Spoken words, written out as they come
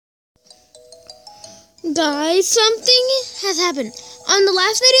Guys, something has happened. On the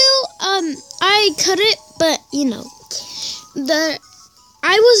last video, I cut it, but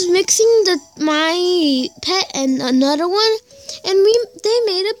I was mixing my pet and another one, and they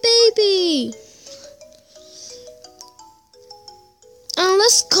made a baby.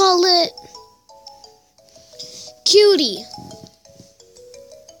 Let's call it Cutie.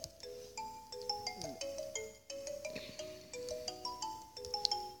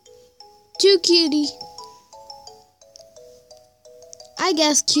 Too cutie. I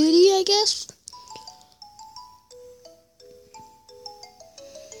guess Cutie, I guess.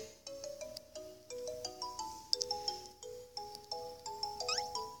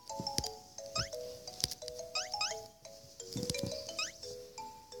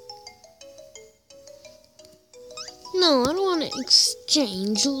 No, I don't want to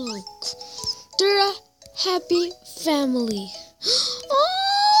exchange. Look, they're a happy family.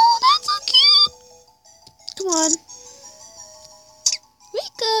 Oh, that's so cute. Come on.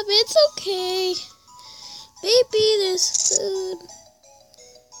 Wake up, it's okay. Baby, there's food.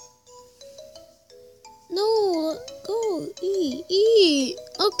 No, go eat.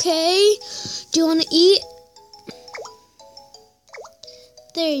 Okay. Do you want to eat?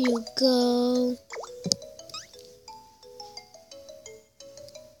 There you go.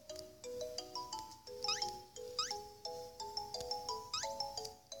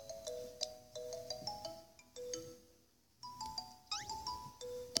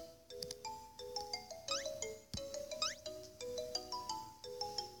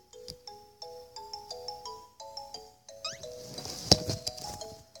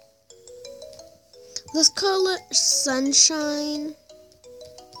 Let's call it Sunshine.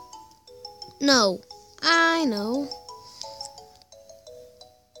 No, I know.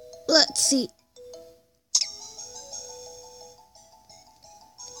 Let's see.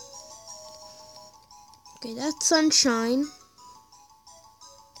 Okay, that's Sunshine.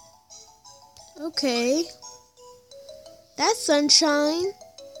 Okay. That's Sunshine.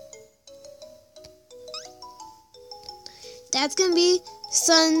 That's gonna be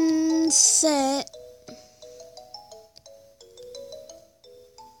Sunset.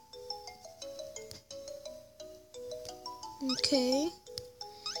 Okay.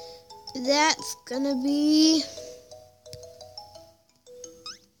 That's gonna be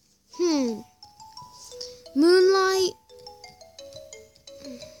Moonlight.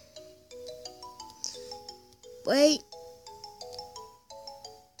 Wait.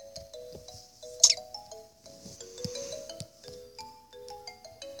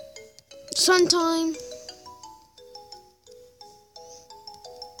 Suntime.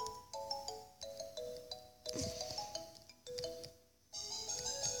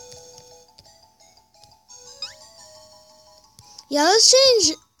 Yeah, let's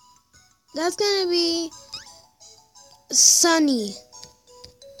change. That's gonna be Sunny.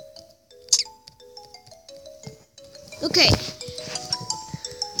 Okay.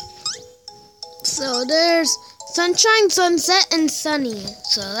 So there's Sunshine, Sunset, and Sunny.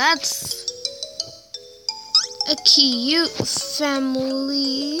 So that's a cute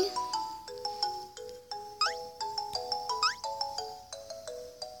family.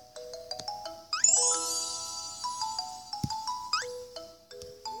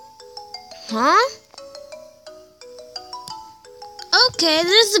 Huh? Okay,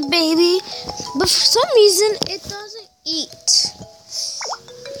 there's a baby, but for some reason it doesn't eat.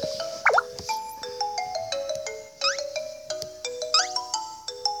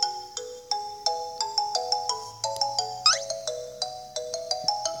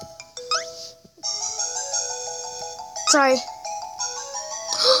 Sorry.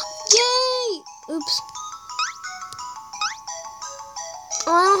 Yay! Oops.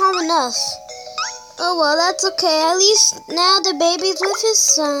 Oh, I don't have enough. Oh, well, that's okay. At least now the baby's with his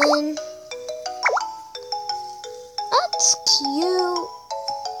son. That's cute.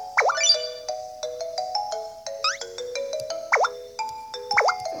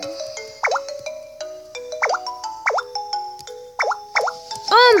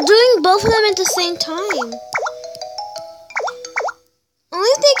 Oh, I'm doing both of them at the same time.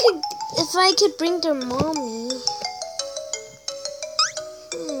 Only if I could bring their mommy.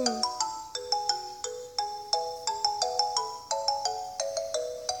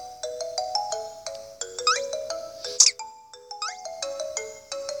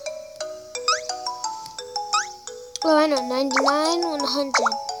 Oh, I know, 99, 100.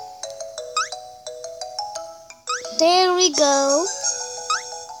 There we go.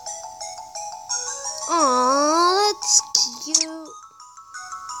 Aw, that's cute.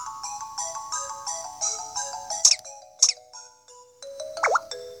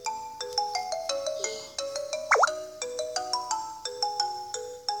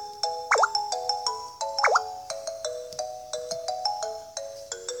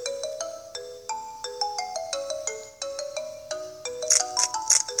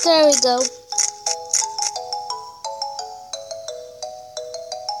 There we go.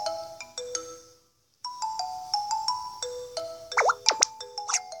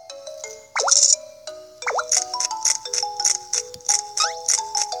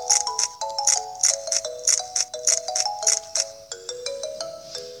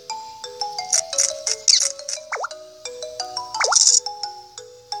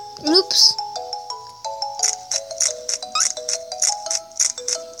 Oops.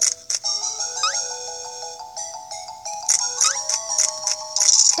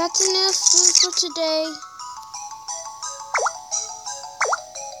 That's enough food for today.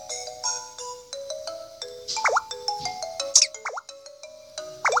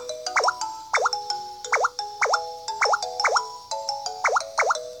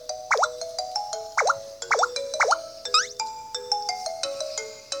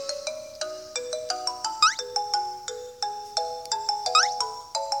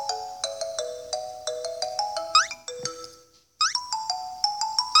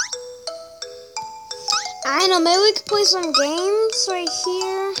 I know, maybe we could play some games right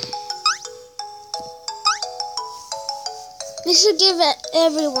here. We should give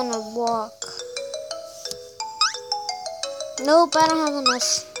everyone a walk. Nope, I don't have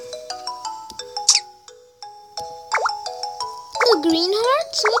enough. The green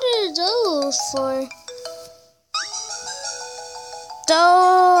hearts? What are those for?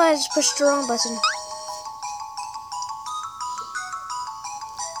 Oh, I just pushed the wrong button.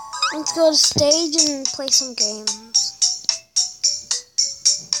 Let's go to stage and play some games.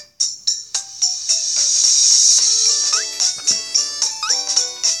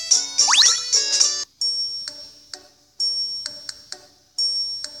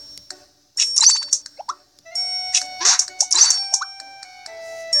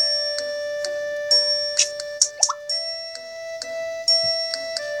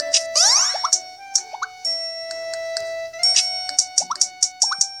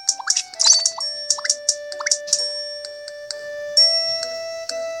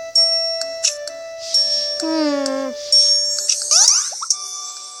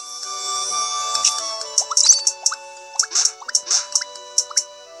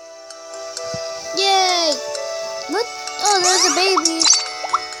 Yay! What? Oh, there's a baby.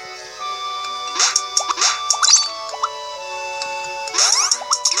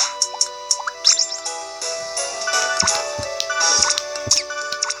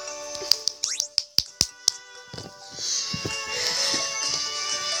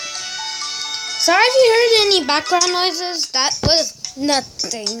 Sorry if you heard any background noises. That was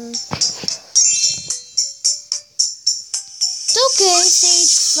nothing. It's okay,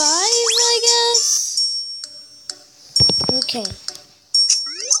 stage 5, I guess. Okay.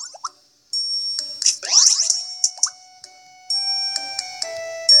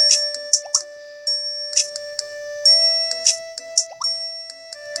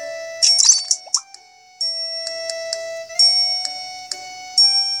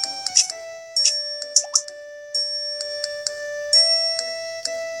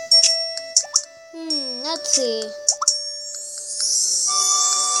 Let's see.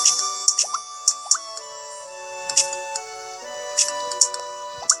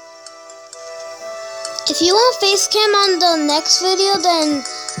 If you want face cam on the next video, then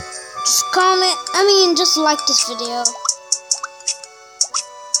just comment, just like this video.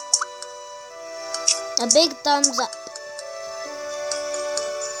 A big thumbs up.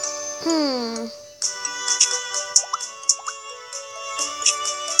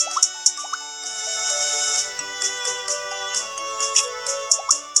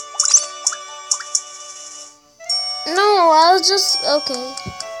 No, I was just, okay.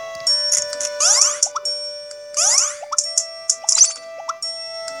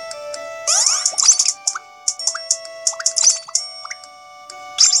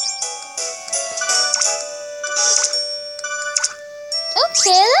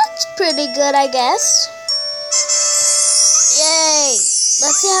 Okay, that's pretty good, I guess. Yay!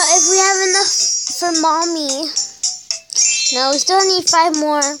 Let's see if we have enough for mommy. No, we still need 5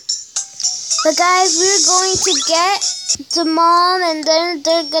 more. But guys, we're going to get to mom, and then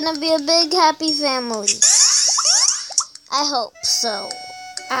they're gonna be a big happy family. I hope so,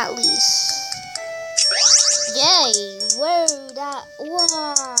 at least. Yay! Whoa,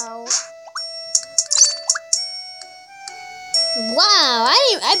 wow. Wow,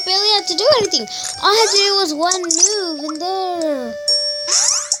 I barely had to do anything. All I had to do was one move, and there.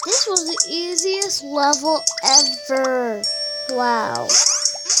 This was the easiest level ever. Wow.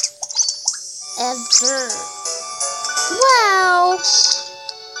 Ever. Wow.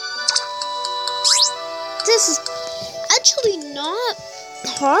 This is actually not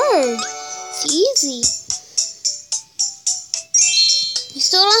hard. It's easy. We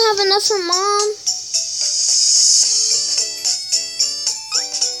still don't have enough for Mom.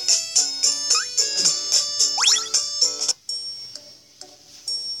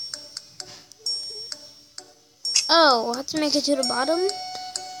 Oh, we'll have to make it to the bottom.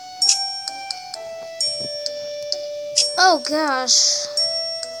 Oh gosh.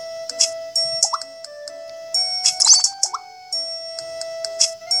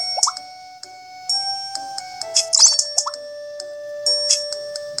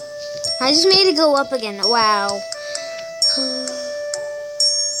 I just made it go up again. Wow.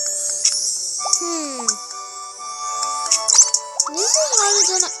 This is harder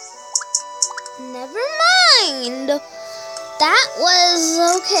than Never mind. That was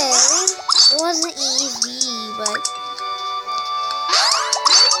okay. It wasn't easy, but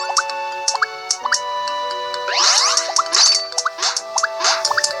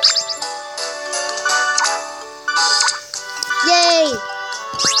yay!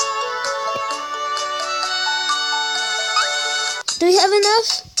 Do we have enough?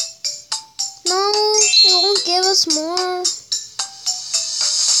 No, it won't give us more.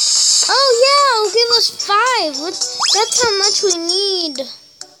 Oh yeah, it'll give us 5. That's how much we need.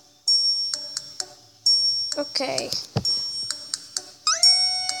 Okay.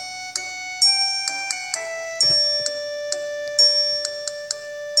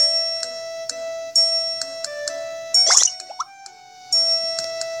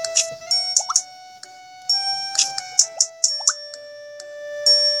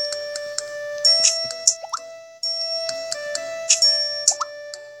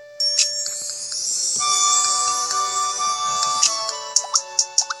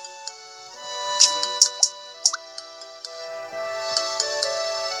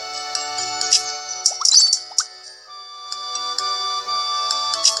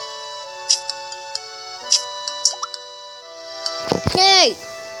 Okay.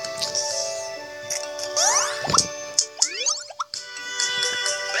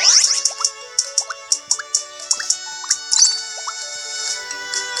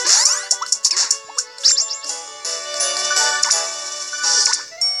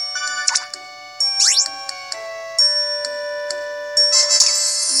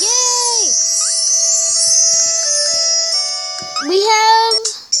 Yay! We have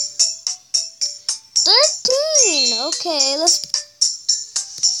 13. Okay,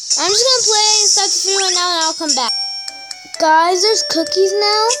 I'm just gonna play Start the Video right now and I'll come back. Guys, there's cookies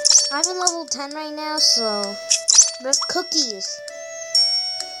now. I'm in level 10 right now, so there's cookies.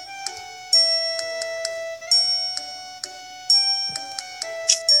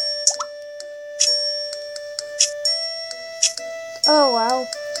 Oh, wow.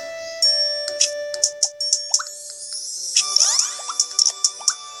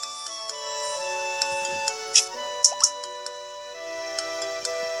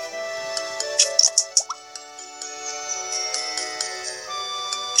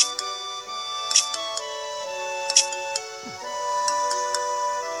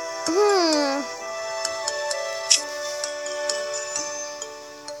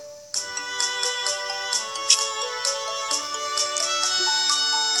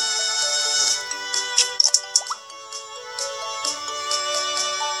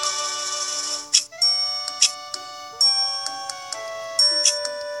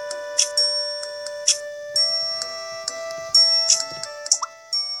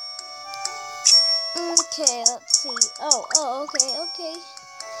 Okay, let's see. Oh, okay.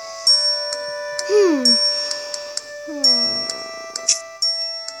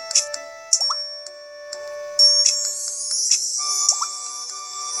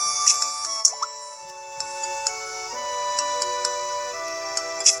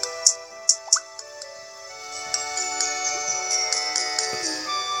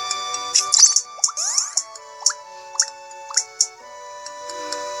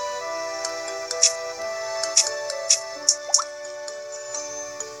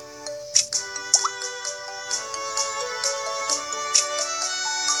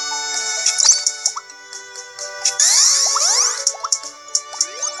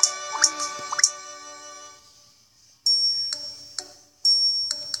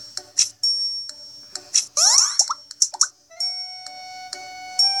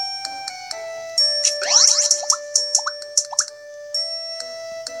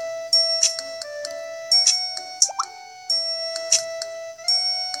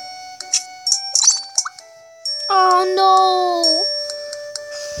 Oh no!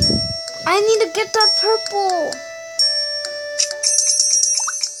 I need to get that purple.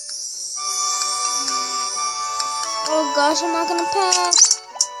 Oh gosh, I'm not gonna pass.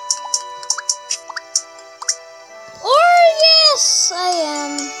 Yes, I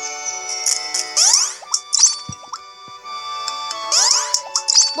am.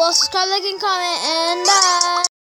 Well, subscribe, like, and comment, and bye.